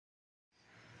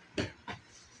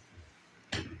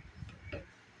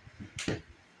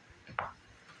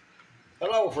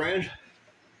Hello, friends.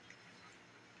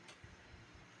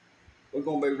 We're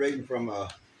going to be reading from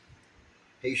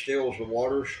He Stills the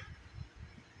Waters,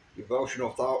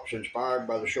 Devotional Thoughts Inspired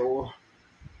by the Shore,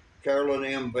 Carolyn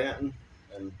M. Benton,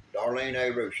 and Darlene A.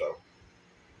 Russo.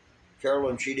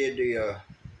 Carolyn, she did the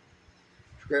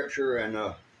scripture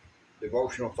and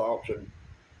devotional thoughts, and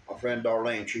my friend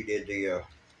Darlene, she did the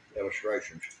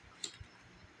illustrations.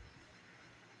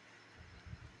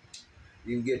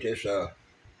 You can get this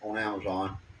on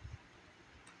Amazon.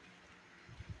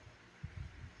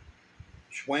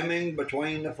 Swimming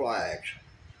Between the Flags.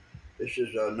 This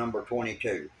is number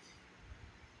 22.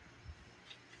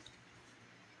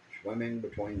 Swimming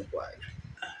Between the Flags.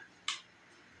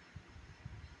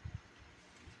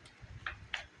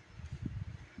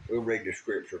 We'll read the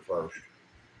scripture first.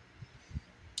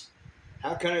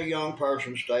 How can a young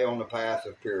person stay on the path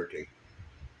of purity?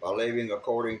 By living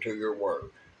according to your word.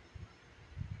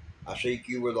 I seek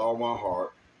you with all my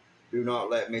heart. Do not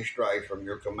let me stray from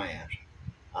your commands.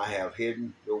 I have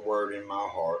hidden your word in my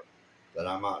heart that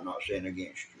I might not sin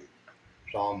against you.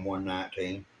 Psalm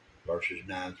 119, verses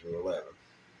 9 through 11.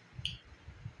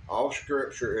 All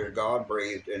scripture is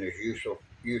God-breathed and is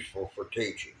useful for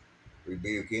teaching,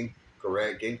 rebuking,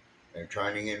 correcting, and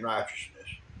training in righteousness,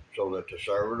 so that the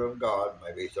servant of God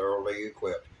may be thoroughly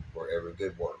equipped for every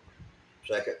good work.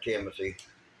 2 Timothy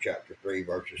chapter 3,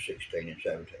 verses 16 and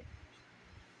 17.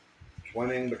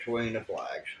 Swimming between the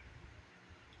flags.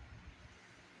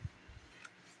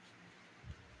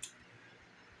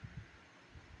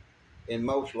 In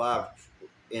most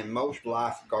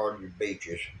lifeguarded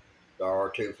beaches, there are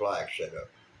two flags set up,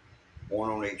 one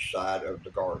on each side of the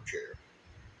guard chair.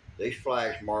 These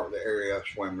flags mark the area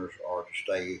swimmers are to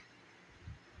stay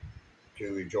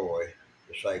to enjoy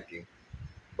the safety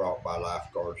brought by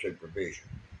lifeguard supervision.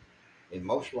 In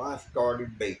most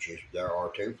lifeguarded beaches, there are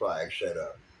two flags set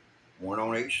up, one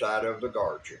on each side of the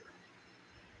guard chair.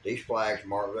 These flags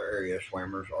mark the area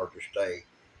swimmers are to stay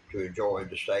to enjoy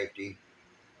the safety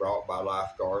brought by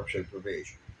lifeguard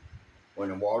supervision. When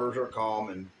the waters are calm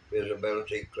and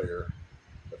visibility clear,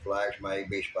 the flags may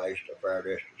be spaced a fair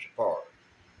distance apart.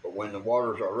 But when the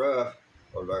waters are rough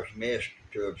or there's mist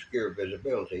to obscure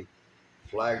visibility, the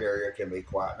flag area can be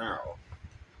quite narrow.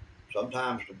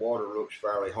 Sometimes the water looks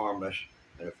fairly harmless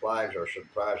and the flags are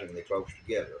surprisingly close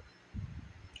together.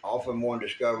 Often one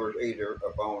discovers either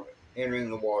upon entering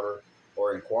the water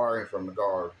or inquiring from the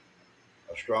guard,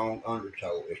 a strong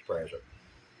undertow is present.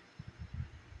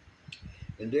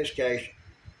 In this case,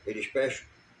 it is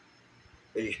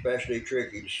especially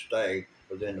tricky to stay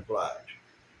within the flags.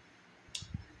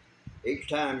 Each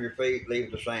time your feet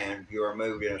leave the sand, you are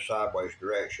moved in a sideways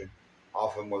direction,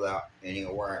 often without any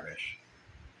awareness,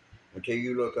 until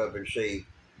you look up and see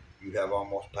you have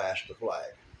almost passed the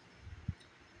flag.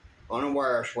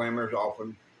 Unaware swimmers,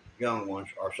 often young ones,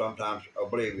 are sometimes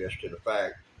oblivious to the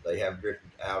fact they have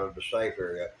drifted out of the safe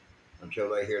area until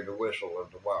they hear the whistle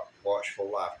of the watchful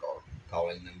lifeguard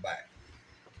calling them back.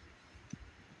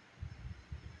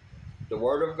 The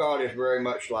Word of God is very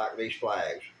much like these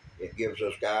flags. It gives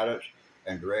us guidance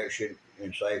and direction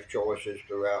in safe choices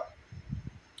throughout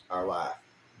our life.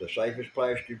 The safest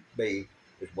place to be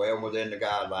is well within the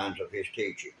guidelines of His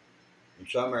teaching. In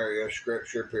some areas,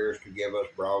 Scripture appears to give us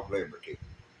broad liberty.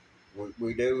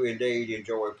 We do indeed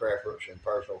enjoy preference and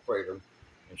personal freedom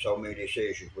in so many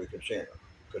decisions we consider.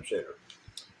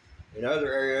 In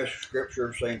other areas,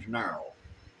 Scripture seems narrow.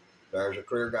 There is a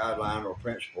clear guideline or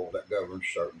principle that governs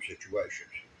certain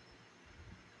situations.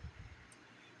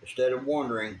 Instead of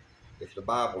wondering if the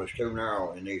Bible is too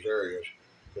narrow in these areas,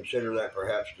 consider that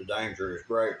perhaps the danger is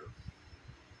greater.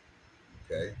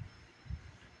 Okay?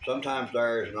 Sometimes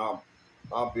there is an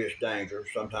obvious danger,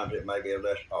 sometimes it may be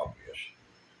less obvious,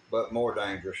 but more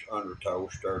dangerous undertow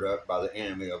stirred up by the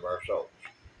enemy of our souls.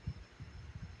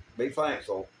 Be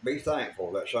thankful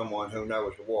that someone who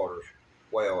knows the waters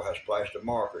well has placed the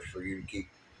markers for you to keep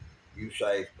you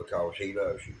safe because he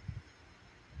loves you.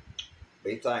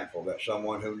 Be thankful that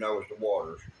someone who knows the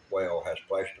waters well has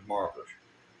placed the markers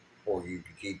for you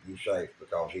to keep you safe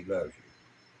because he loves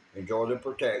you. Enjoy the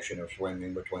protection of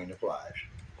swimming between the flags.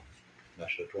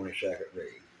 That's the 22nd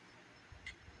reading.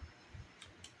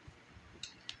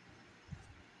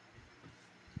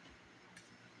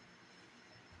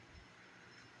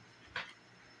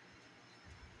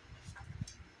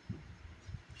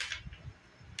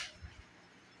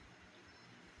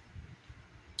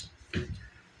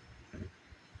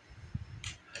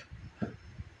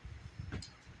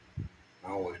 I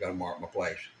always got to mark my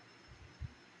place.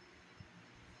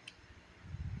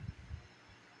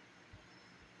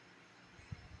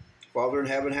 Father in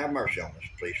heaven, have mercy on us.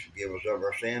 Please forgive us of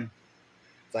our sin.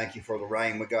 Thank you for the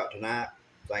rain we got tonight.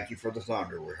 Thank you for the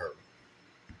thunder we heard.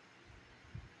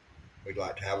 We'd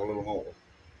like to have a little more,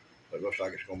 but it looks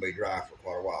like it's going to be dry for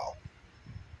quite a while.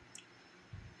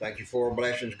 Thank you for our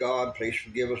blessings, God. Please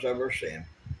forgive us of our sin.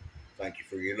 Thank you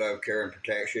for your love, care, and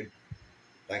protection.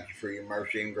 Thank you for your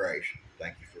mercy and grace.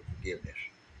 Thank you for forgiveness.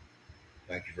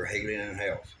 Thank you for healing and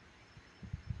health.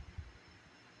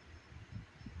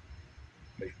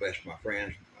 Please bless my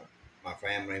friends, my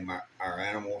family, our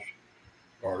animals.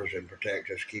 Guard us and protect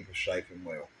us. Keep us safe and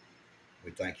well.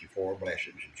 We thank you for our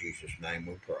blessings. In Jesus' name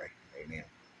we pray. Amen.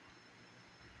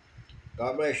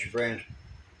 God bless you, friends.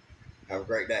 Have a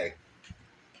great day.